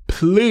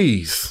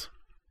 please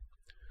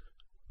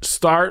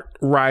start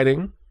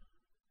writing.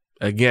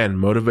 Again,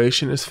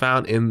 motivation is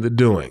found in the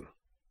doing.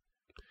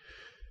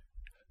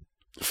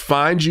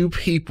 Find you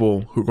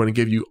people who are going to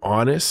give you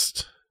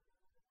honest,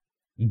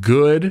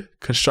 good,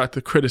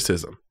 constructive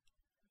criticism.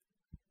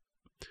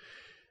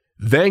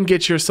 Then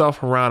get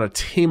yourself around a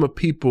team of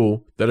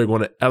people that are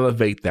going to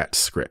elevate that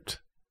script.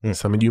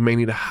 Some of you may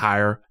need to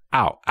hire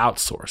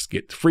outsource,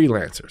 get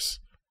freelancers.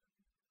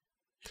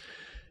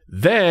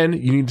 Then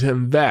you need to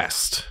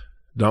invest.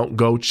 Don't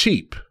go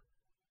cheap.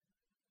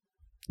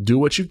 Do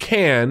what you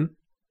can,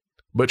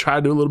 but try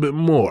to do a little bit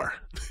more.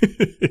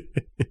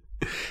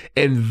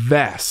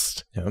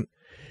 Invest. Yep.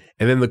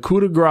 And then the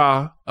coup de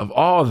grace of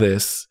all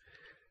this,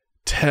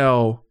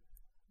 tell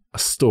a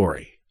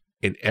story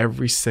in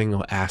every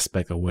single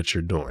aspect of what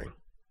you're doing.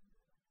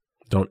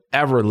 Don't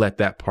ever let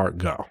that part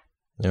go.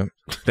 Yep.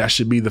 That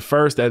should be the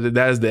first. That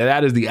is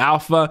the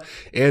alpha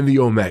and the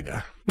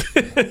omega.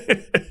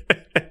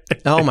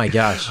 Oh my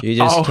gosh. You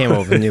just came up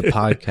with a new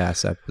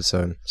podcast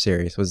episode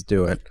series. Let's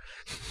do it.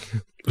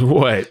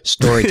 What?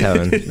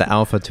 Storytelling, the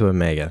alpha to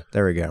omega.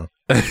 There we go.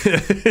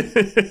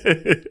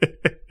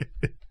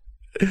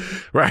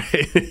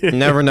 Right.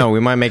 Never know.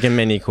 We might make a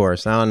mini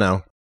course. I don't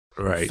know.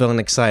 Right. Feeling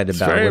excited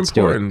about it. Let's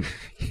do it.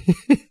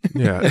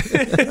 Yeah.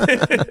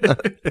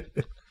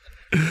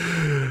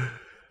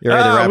 You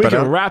ready to wrap it up? We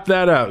can wrap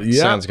that up.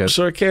 Yeah, sounds good.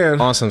 Sure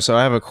can. Awesome. So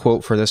I have a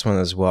quote for this one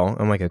as well.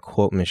 I'm like a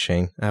quote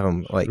machine. I have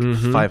them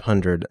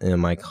 500 in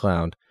my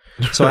cloud.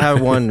 So I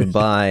have one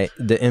by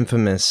the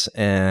infamous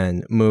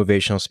and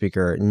motivational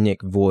speaker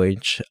Nick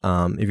Vujicic.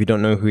 If you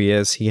don't know who he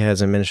is, he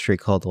has a ministry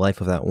called Life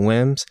Without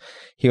Whims.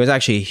 He was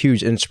actually a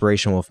huge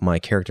inspiration with my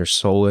character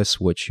Solus,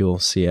 which you'll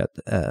see at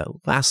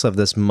last of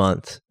this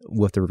month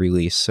with the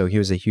release. So he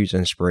was a huge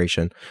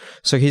inspiration.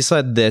 So he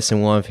said this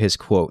in one of his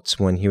quotes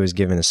when he was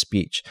giving a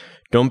speech: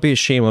 "Don't be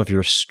ashamed of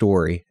your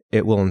story.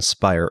 It will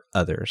inspire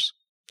others."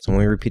 So let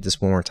me repeat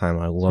this one more time.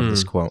 I love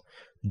this quote.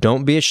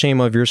 Don't be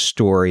ashamed of your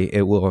story.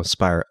 It will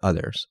inspire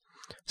others.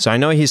 So I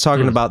know he's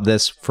talking about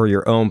this for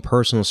your own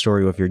personal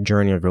story with your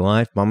journey of your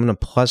life, but I'm going to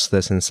plus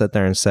this and sit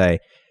there and say,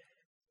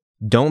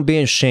 don't be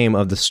ashamed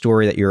of the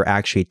story that you're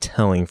actually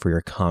telling for your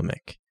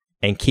comic.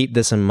 And keep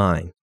this in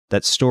mind.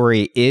 That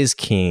story is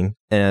king.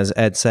 And as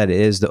Ed said,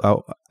 it is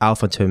the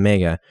alpha to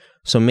omega.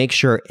 So make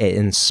sure it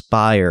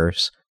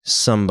inspires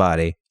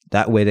somebody.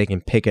 That way they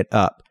can pick it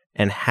up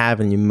and have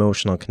an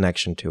emotional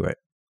connection to it.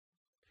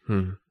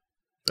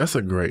 That's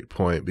a great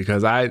point,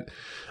 because I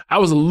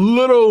was a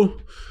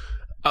little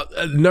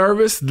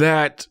nervous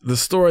that the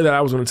story that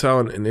I was going to tell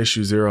in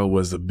issue 0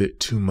 was a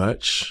bit too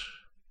much,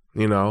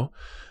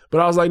 but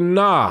I was like,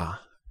 nah,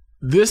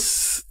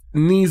 this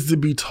needs to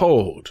be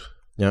told.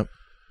 Yep.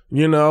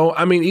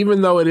 I mean,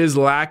 even though it is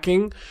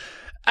lacking,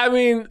 I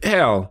mean,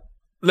 hell,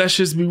 let's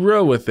just be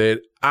real with it.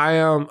 I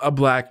am a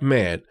black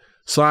man.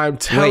 So I'm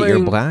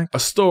telling a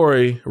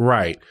story,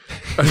 right?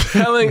 I'm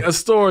telling a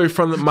story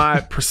from my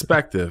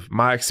perspective,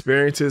 my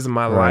experiences in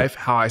my life,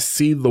 how I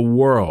see the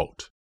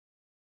world.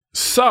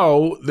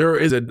 So there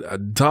is a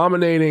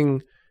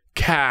dominating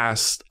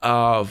cast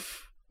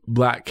of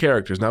black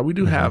characters. Now, we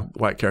do have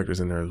white characters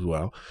in there as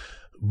well,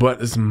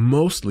 but it's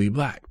mostly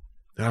black.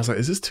 And I was like,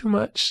 is this too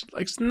much?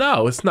 Like,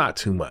 no, it's not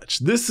too much.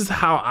 This is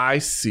how I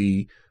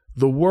see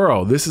the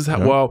world. This is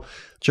how,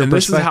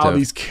 this is how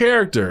these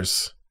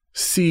characters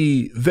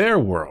see their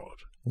world.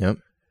 Yep.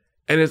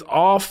 And it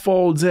all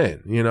folds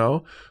in, you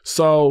know?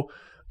 So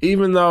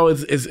even though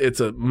it's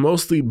a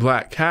mostly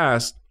black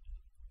cast,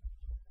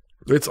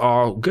 it's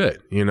all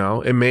good, you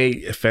know? It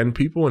may offend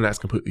people, and that's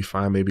completely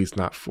fine. Maybe it's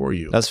not for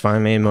you. That's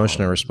fine. My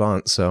emotional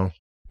response, so.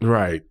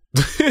 Right.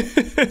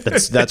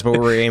 That's what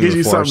we're aiming for. Gives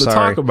you something to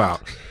talk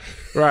about.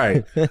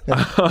 Right.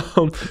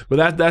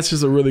 But that's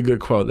just a really good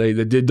quote. They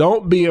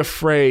don't be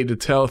afraid to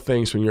tell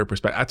things from your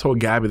perspective. I told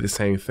Gabby the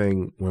same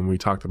thing when we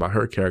talked about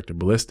her character,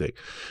 Ballistic.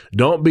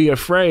 Don't be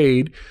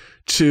afraid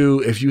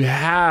to, if you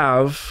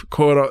have,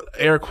 quote,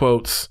 air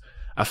quotes,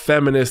 a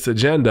feminist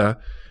agenda,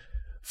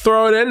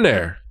 throw it in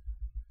there.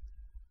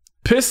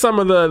 Piss some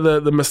of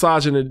the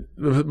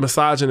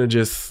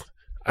misogynists,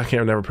 I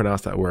can't never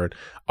pronounce that word,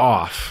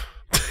 off.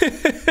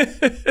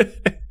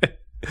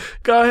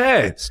 Go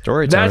ahead.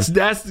 Story time.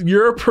 That's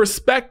your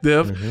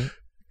perspective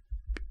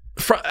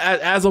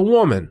as a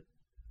woman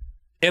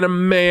in a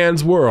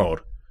man's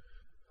world.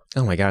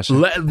 Oh my gosh!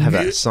 I have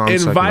that song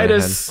invite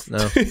us.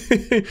 No.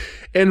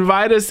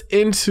 Invite us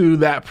into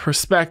that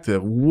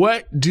perspective.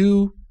 What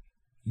do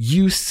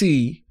you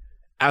see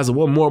as a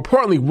woman? More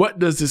importantly, what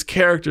does this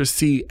character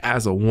see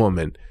as a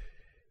woman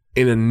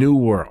in a new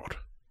world,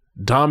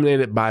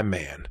 dominated by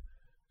man?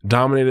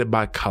 Dominated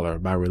by color,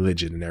 by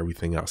religion, and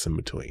everything else in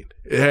between.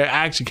 I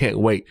actually can't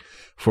wait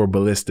for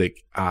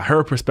Ballistic.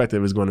 Her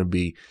perspective is going to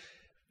be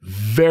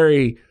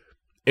very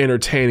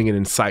entertaining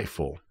and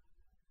insightful,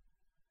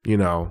 you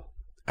know,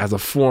 as a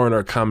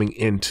foreigner coming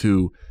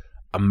into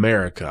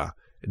America,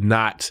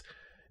 not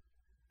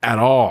at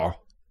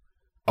all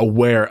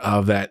aware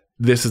of that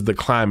this is the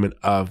climate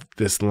of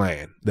this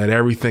land, that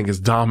everything is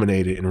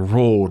dominated and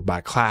ruled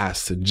by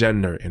class and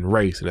gender and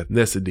race and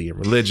ethnicity and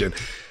religion.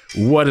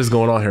 What is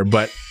going on here?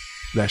 But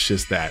that's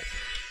just that.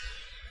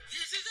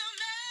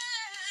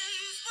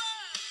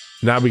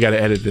 Now we got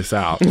to edit this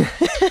out.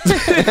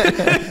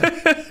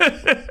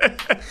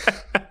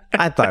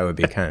 I thought it would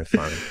be kind of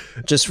fun.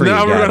 Just for you,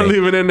 Gabby. we're going to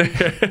leave it in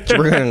there.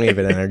 We're going to leave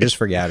it in there just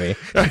for Gabby.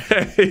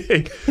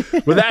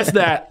 But that's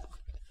that.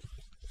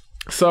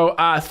 So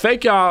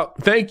thank y'all.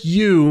 Thank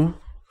you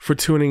for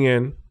tuning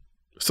in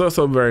so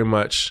very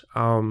much.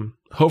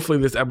 Hopefully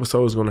this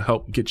episode is going to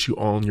help get you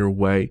on your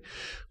way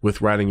with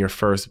writing your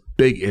first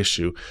big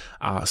issue.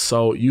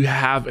 So you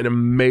have an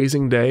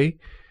amazing day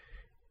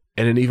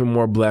and an even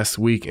more blessed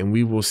week. And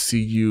we will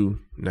see you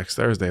next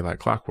Thursday like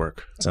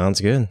clockwork. Sounds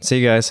good. See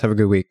you guys. Have a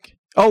good week.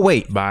 Oh,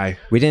 wait. Bye.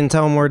 We didn't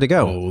tell them where to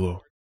go.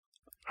 Oh.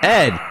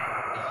 Ed,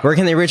 where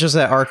can they reach us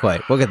at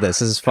ArcLight? Look at this.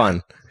 This is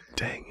fun.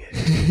 Dang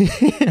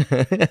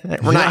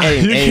it. We're not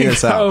editing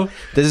this out.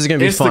 This is going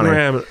to be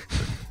Instagram,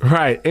 funny.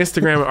 Right.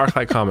 Instagram at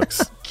ArcLight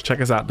Comics.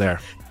 Check us out there.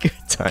 Good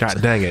times.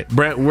 God dang it.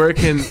 Brent, where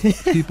can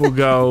people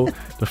go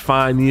to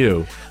find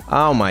you?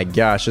 Oh my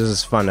gosh, this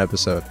is a fun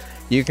episode.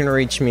 You can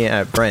reach me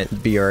at Brent,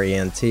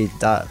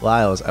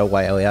 BRENT.Lyles,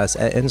 LYLES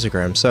at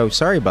Instagram. So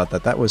sorry about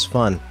that. That was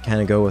fun.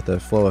 Kind of go with the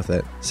flow with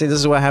it. See, this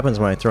is what happens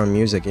when I throw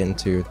music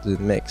into the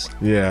mix.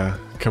 Yeah,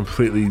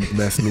 completely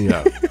messed me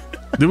up.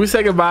 Did we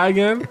say goodbye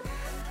again?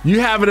 You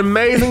have an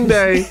amazing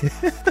day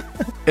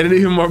and an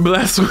even more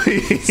blessed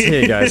week.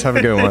 See you guys. Have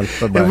a good one.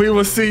 Bye-bye. And we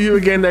will see you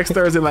again next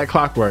Thursday like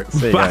clockwork.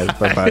 See you guys.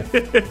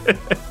 Bye-bye.